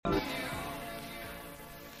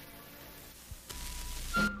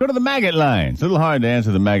Go to the Maggot line. It's a little hard to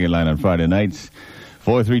answer the Maggot line on Friday nights.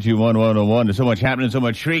 432-1101. There's so much happening, so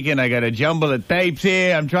much shrieking. I got a jumble of tapes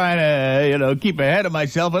here. I'm trying to, keep ahead of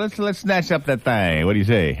myself. But let's snatch up that thing. What do you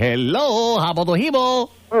say? Hello, habo.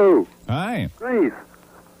 Oh. Hi. Please.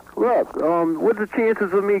 Look, what's the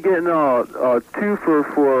chances of me getting a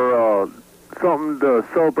twofer for something to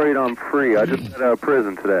celebrate I'm free? I just got out of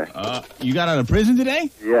prison today. You got out of prison today?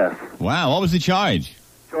 Yes. Wow, what was the charge?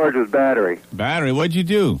 Charge was battery. Battery, what'd you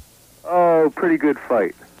do? Oh, pretty good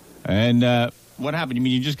fight. And what happened? You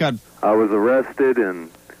mean you just got... I was arrested and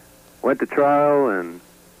went to trial and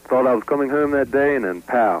thought I was coming home that day, and then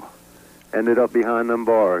pow. Ended up behind them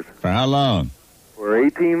bars. For how long? For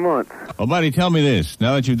 18 months. Oh, buddy, tell me this.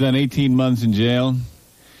 Now that you've done 18 months in jail,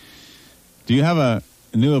 do you have a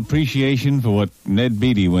new appreciation for what Ned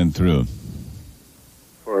Beatty went through?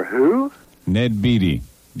 For who? Ned Beatty.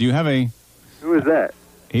 Do you have a... Who is that?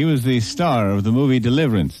 He was the star of the movie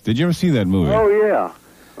Deliverance. Did you ever see that movie? Oh,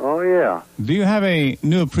 yeah. Do you have a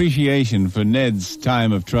new appreciation for Ned's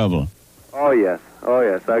time of trouble? Oh, yes.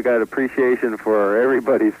 I got appreciation for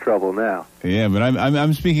everybody's trouble now. Yeah, but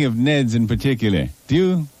I'm speaking of Ned's in particular.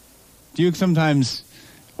 Do you sometimes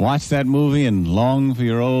watch that movie and long for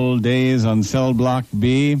your old days on Cell Block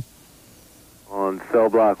B? On Cell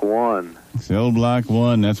Block 1. Cell Block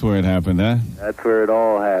 1, that's where it happened, huh? That's where it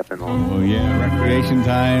all happened. Oh, yeah, recreation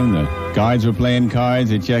time. The guards were playing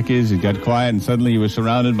cards at Checkers. It got quiet, and suddenly you were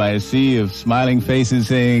surrounded by a sea of smiling faces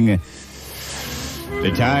saying,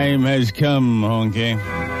 "The time has come, honky."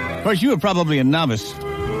 Of course, you were probably a novice.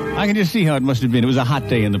 I can just see how it must have been. It was a hot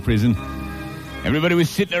day in the prison. Everybody was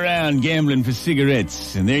sitting around gambling for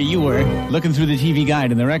cigarettes, and there you were, looking through the TV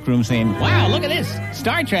guide in the rec room saying, "Wow, look at this,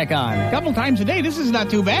 Star Trek on. A couple times a day, this is not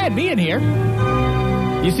too bad, being here."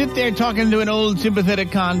 You sit there talking to an old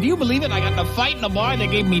sympathetic con. Do you believe it? I got in a fight in a bar that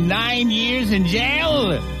gave me 9 years in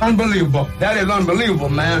jail. Unbelievable. That is unbelievable,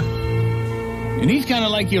 man. And he's kind of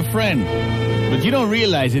like your friend, but you don't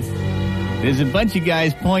realize it. There's a bunch of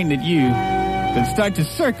guys pointing at you that start to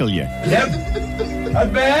circle you. Yep. That's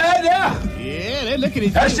bad, yeah. Yeah, they're looking at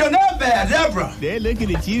you. That's sure not bad, that, bro. They're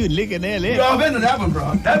looking at you and licking their lips. You all been to that one,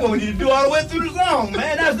 bro. That's what we need to do all the way through the song,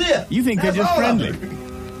 man. That's it. You think that's they're just friendly.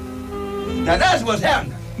 Now, that's what's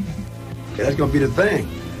happening. Okay, that's going to be the thing.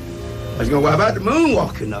 That's going to wipe out the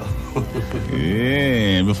moonwalking, though.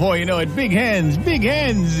 Yeah, before you know it, big hands. Big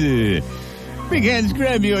hands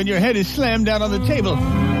grab you and your head is slammed down on the table.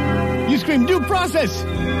 You scream, "Due process!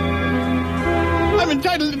 I'm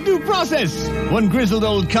entitled to due process!" One grizzled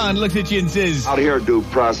old con looks at you and says, "Out here, due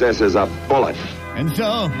process is a bullet." And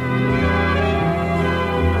so,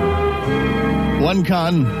 one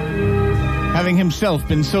con, having himself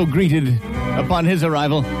been so greeted upon his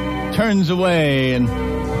arrival, turns away and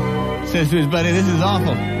says to his buddy, "This is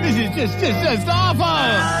awful. This is just awful."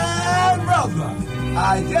 Brother,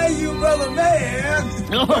 I tell you, brother man,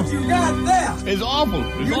 what you got there is awful.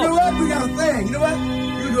 Know what? We got a thing. You know what?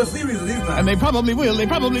 You do a series of these things. And they probably will,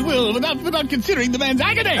 without considering the man's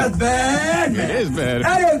agony. That's bad, man. It is bad.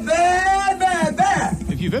 That is bad.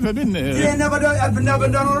 If you've ever been there. You ain't never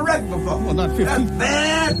done on a record before. Well, not 50. That's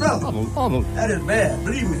bad, brother. Awful. That is bad.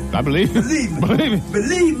 Believe me. I believe it. Believe me.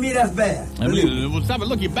 Believe me, that's bad. I believe it. Well, stop it.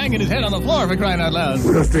 Look, you're banging his head on the floor for crying out loud.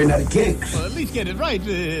 We're going to straighten out the kinks. Well, at least get it right.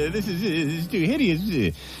 This is too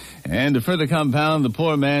hideous. And to further compound the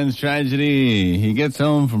poor man's tragedy, he gets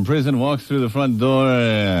home from prison, walks through the front door,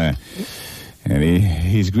 and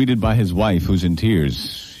he's greeted by his wife, who's in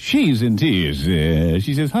tears. She's in tears.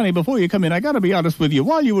 She says, "Honey, before you come in, I got to be honest with you.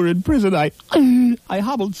 While you were in prison, I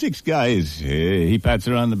hobbled 6 guys." He pats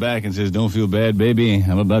her on the back and says, "Don't feel bad, baby.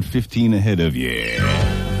 I'm about 15 ahead of you."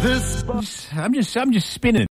 I'm just spinning.